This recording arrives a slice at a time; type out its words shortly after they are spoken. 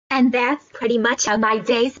And that's pretty much how my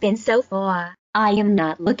day's been so far. I am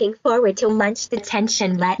not looking forward to lunch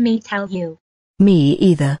detention, let me tell you. Me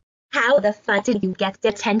either. How the fuck did you get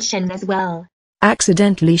detention as well?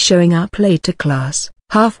 Accidentally showing up late to class,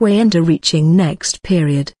 halfway into reaching next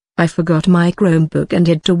period. I forgot my Chromebook and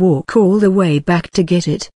had to walk all the way back to get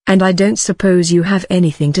it, and I don't suppose you have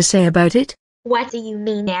anything to say about it? What do you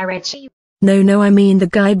mean, Erichi? No, I mean the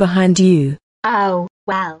guy behind you. Oh,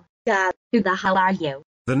 well, who the hell are you?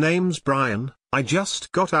 The name's Brian. I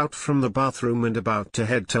just got out from the bathroom and about to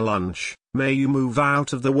head to lunch. May you move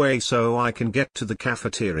out of the way so I can get to the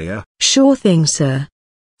cafeteria? Sure thing, sir.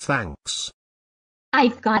 Thanks.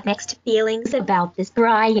 I've got mixed feelings about this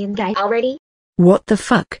Brian guy already. What the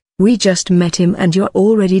fuck? We just met him and you're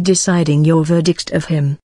already deciding your verdict of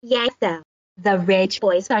him. Yeah, so. The rich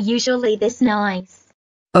boys are usually this nice.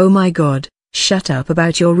 Oh my god, shut up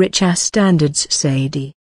about your rich ass standards, Sadie.